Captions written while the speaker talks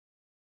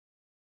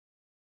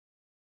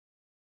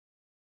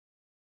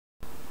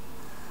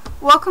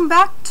Welcome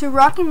back to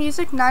Rocky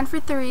Music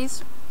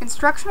 943's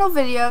instructional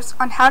videos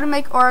on how to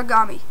make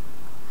origami.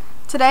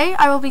 Today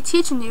I will be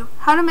teaching you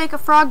how to make a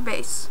frog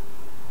base.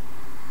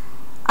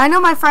 I know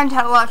my friend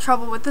had a lot of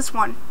trouble with this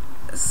one,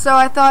 so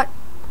I thought,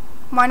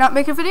 why not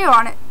make a video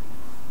on it?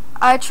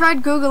 I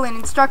tried Googling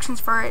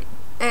instructions for it,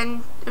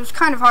 and it was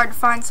kind of hard to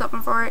find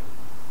something for it.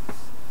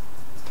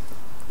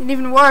 And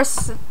even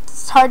worse,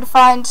 it's hard to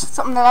find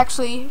something that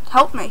actually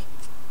helped me.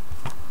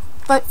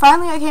 But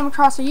finally I came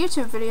across a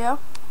YouTube video,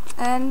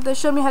 and they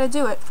showed me how to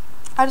do it.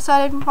 I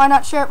decided, why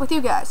not share it with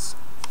you guys?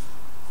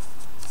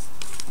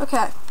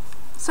 Okay,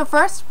 so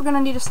first we're going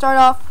to need to start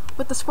off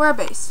with the square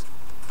base.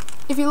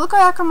 If you look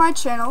back on my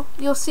channel,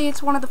 you'll see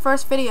it's one of the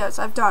first videos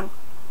I've done.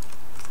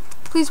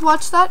 Please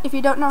watch that if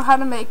you don't know how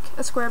to make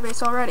a square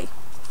base already.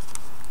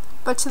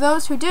 But to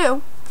those who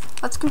do,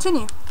 let's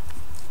continue.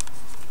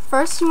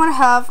 First, you want to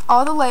have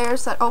all the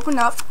layers that open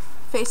up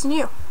facing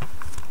you.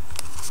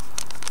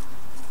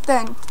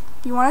 Then,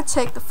 you want to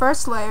take the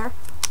first layer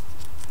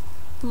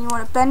and you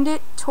want to bend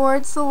it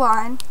towards the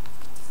line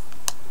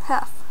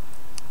half.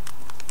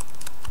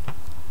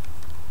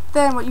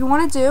 Then what you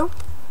want to do,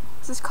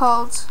 this is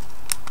called,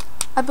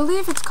 I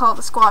believe it's called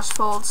a squash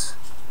fold.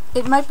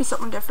 It might be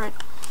something different,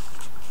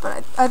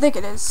 but I think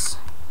it is.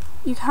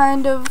 You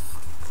kind of,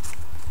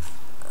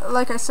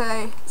 like I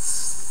say,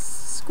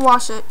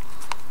 squash it.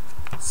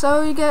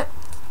 So you get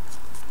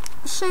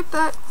a shape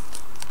that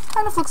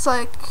kind of looks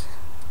like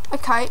a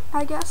kite,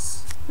 I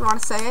guess you want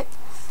to say it.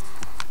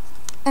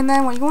 And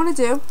then what you want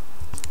to do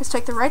is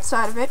take the right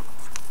side of it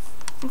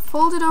and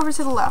fold it over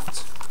to the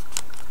left.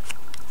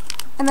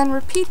 And then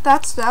repeat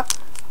that step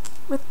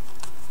with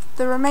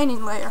the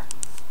remaining layer.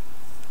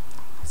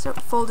 So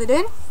fold it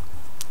in,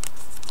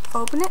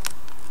 open it,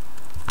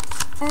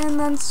 and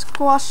then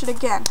squash it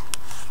again.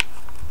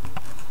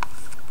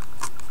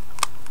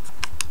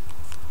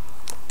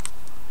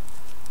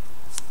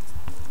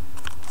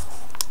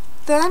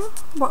 Then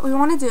what we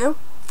want to do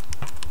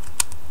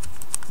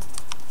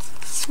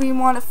is we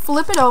want to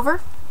flip it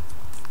over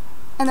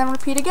and then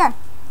repeat again.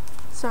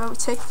 So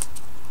take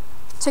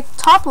the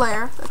top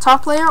layer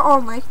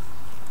only,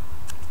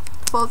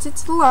 fold it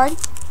to the line,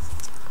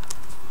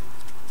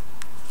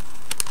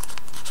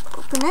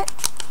 open it,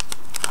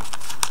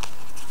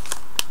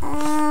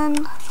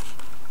 and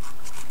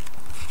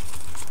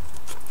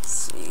let's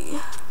see,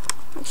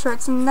 make sure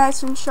it's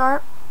nice and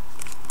sharp.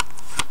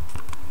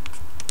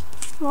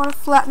 You want to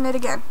flatten it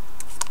again.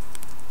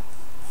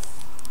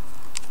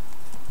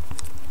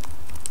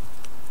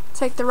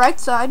 Take the right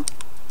side,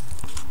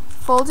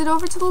 fold it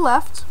over to the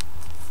left,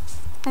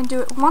 and do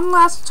it one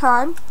last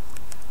time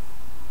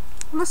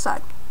on this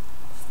side.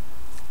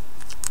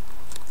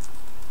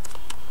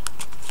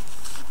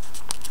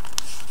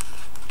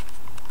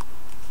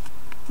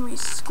 We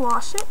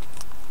squash it.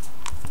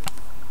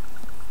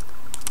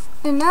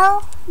 And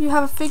now you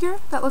have a figure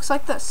that looks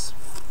like this.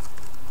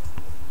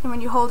 And when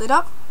you hold it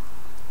up,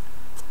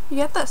 you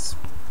get this.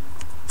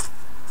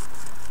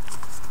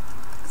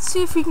 Let's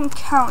see if we can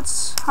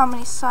count how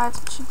many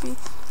sides it should be.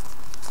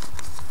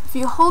 If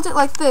you hold it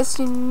like this,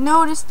 you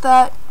notice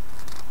that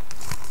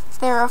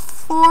there are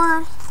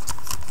 4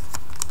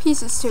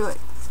 pieces to it.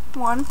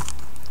 1,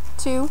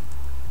 2,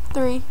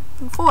 3,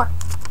 and 4.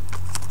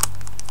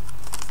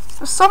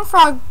 So some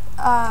frog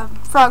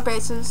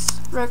bases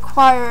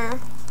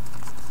require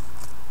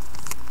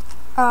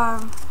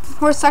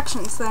more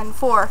sections than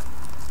 4.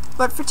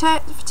 But for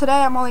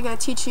today, I'm only going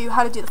to teach you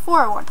how to do the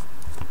 4 one.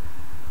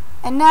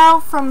 And now,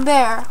 from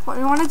there, what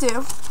we want to do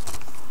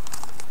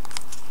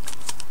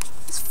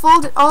is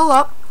fold it all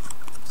up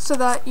so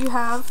that you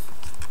have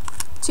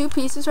 2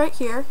 pieces right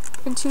here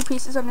and 2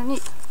 pieces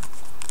underneath.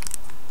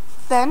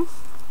 Then,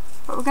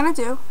 what we're going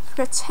to do is we're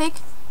going to take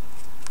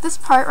this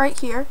part right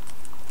here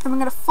and we're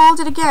going to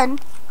fold it again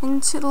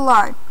into the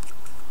line.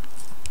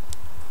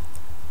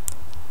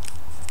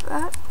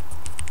 That.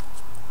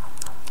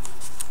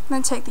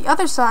 Then take the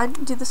other side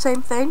and do the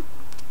same thing.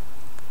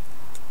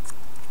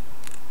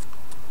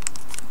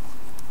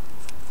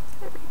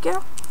 There we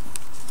go.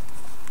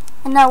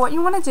 And now what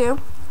you want to do,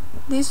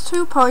 these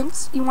 2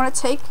 points, you want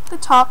to take the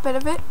top bit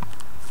of it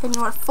and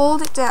you want to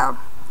fold it down.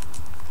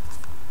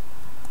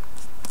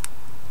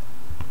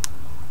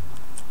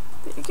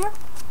 There you go.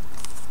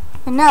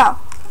 And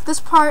now, this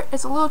part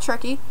is a little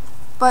tricky,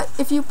 but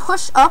if you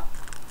push up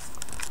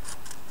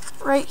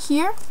right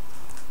here,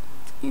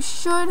 you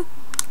should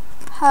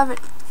have it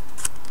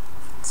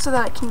so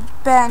that it can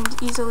bend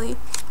easily.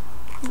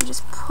 You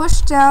just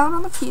push down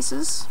on the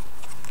pieces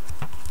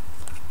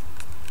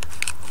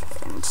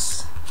and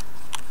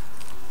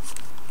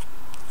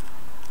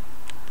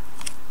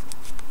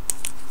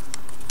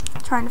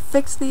trying to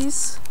fix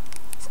these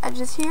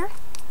edges here,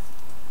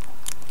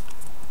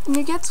 and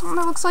you get something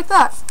that looks like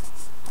that.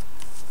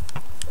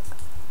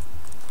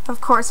 Of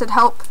course, it'd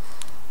help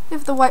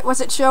if the white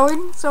wasn't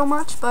showing so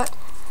much, but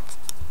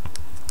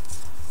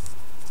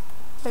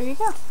there you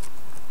go.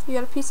 You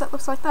got a piece that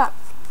looks like that.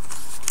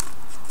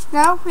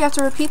 Now we have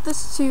to repeat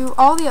this to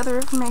all the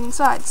other remaining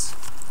sides.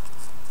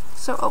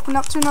 So open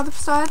up to another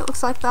side that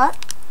looks like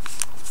that,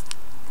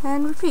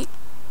 and repeat.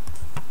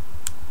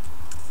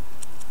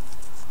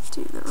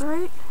 Do the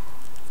right,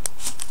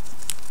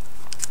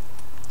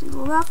 do the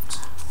left,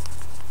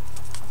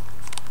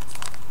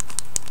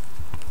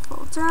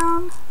 fold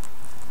down,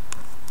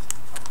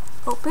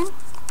 open,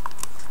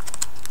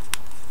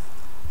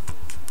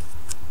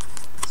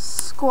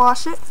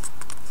 squash it,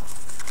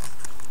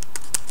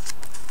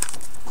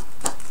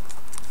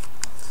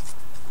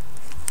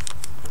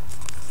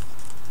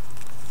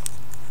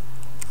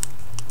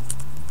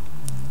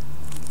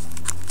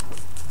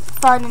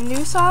 find a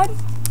new side,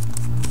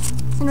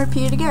 and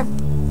repeat it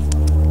again.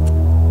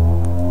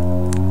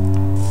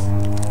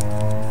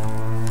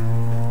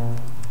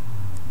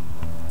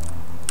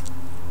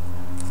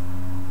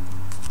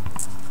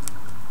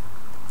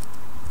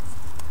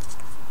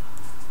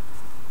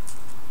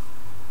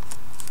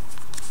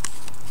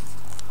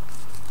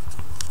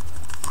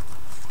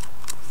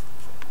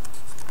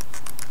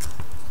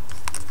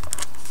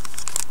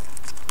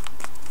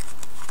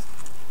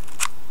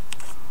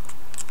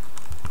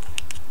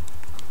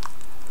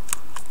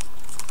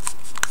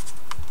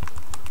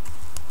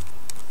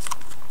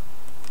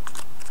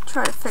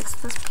 Try to fix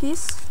this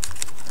piece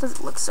because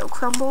it looks so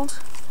crumbled.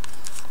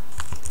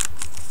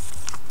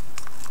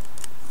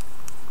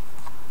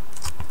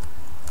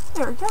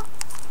 There we go.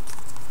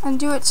 And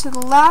do it to the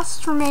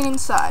last remaining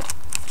side.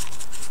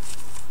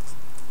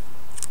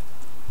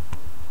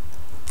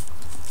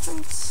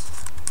 Thanks.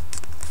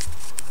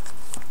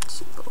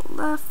 To the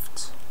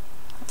left.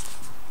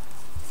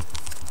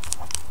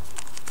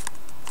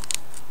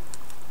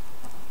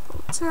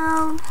 Pull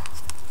down.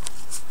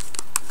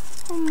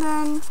 And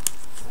then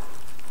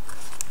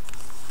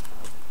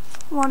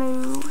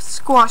want to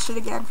squash it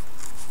again.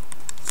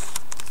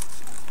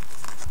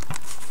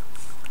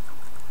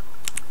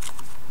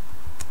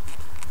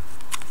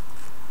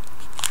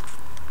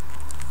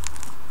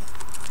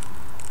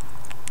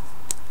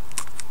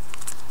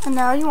 And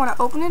now you want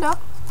to open it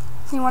up.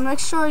 And you want to make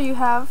sure you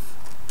have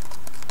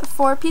the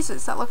 4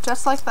 pieces that look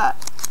just like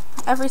that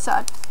on every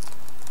side.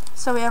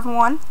 So we have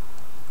 1,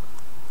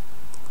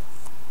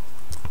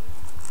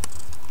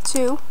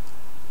 2,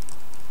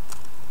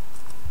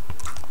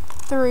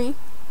 3,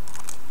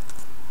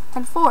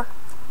 and 4.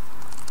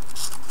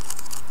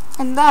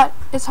 And that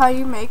is how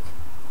you make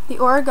the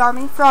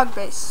origami frog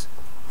base.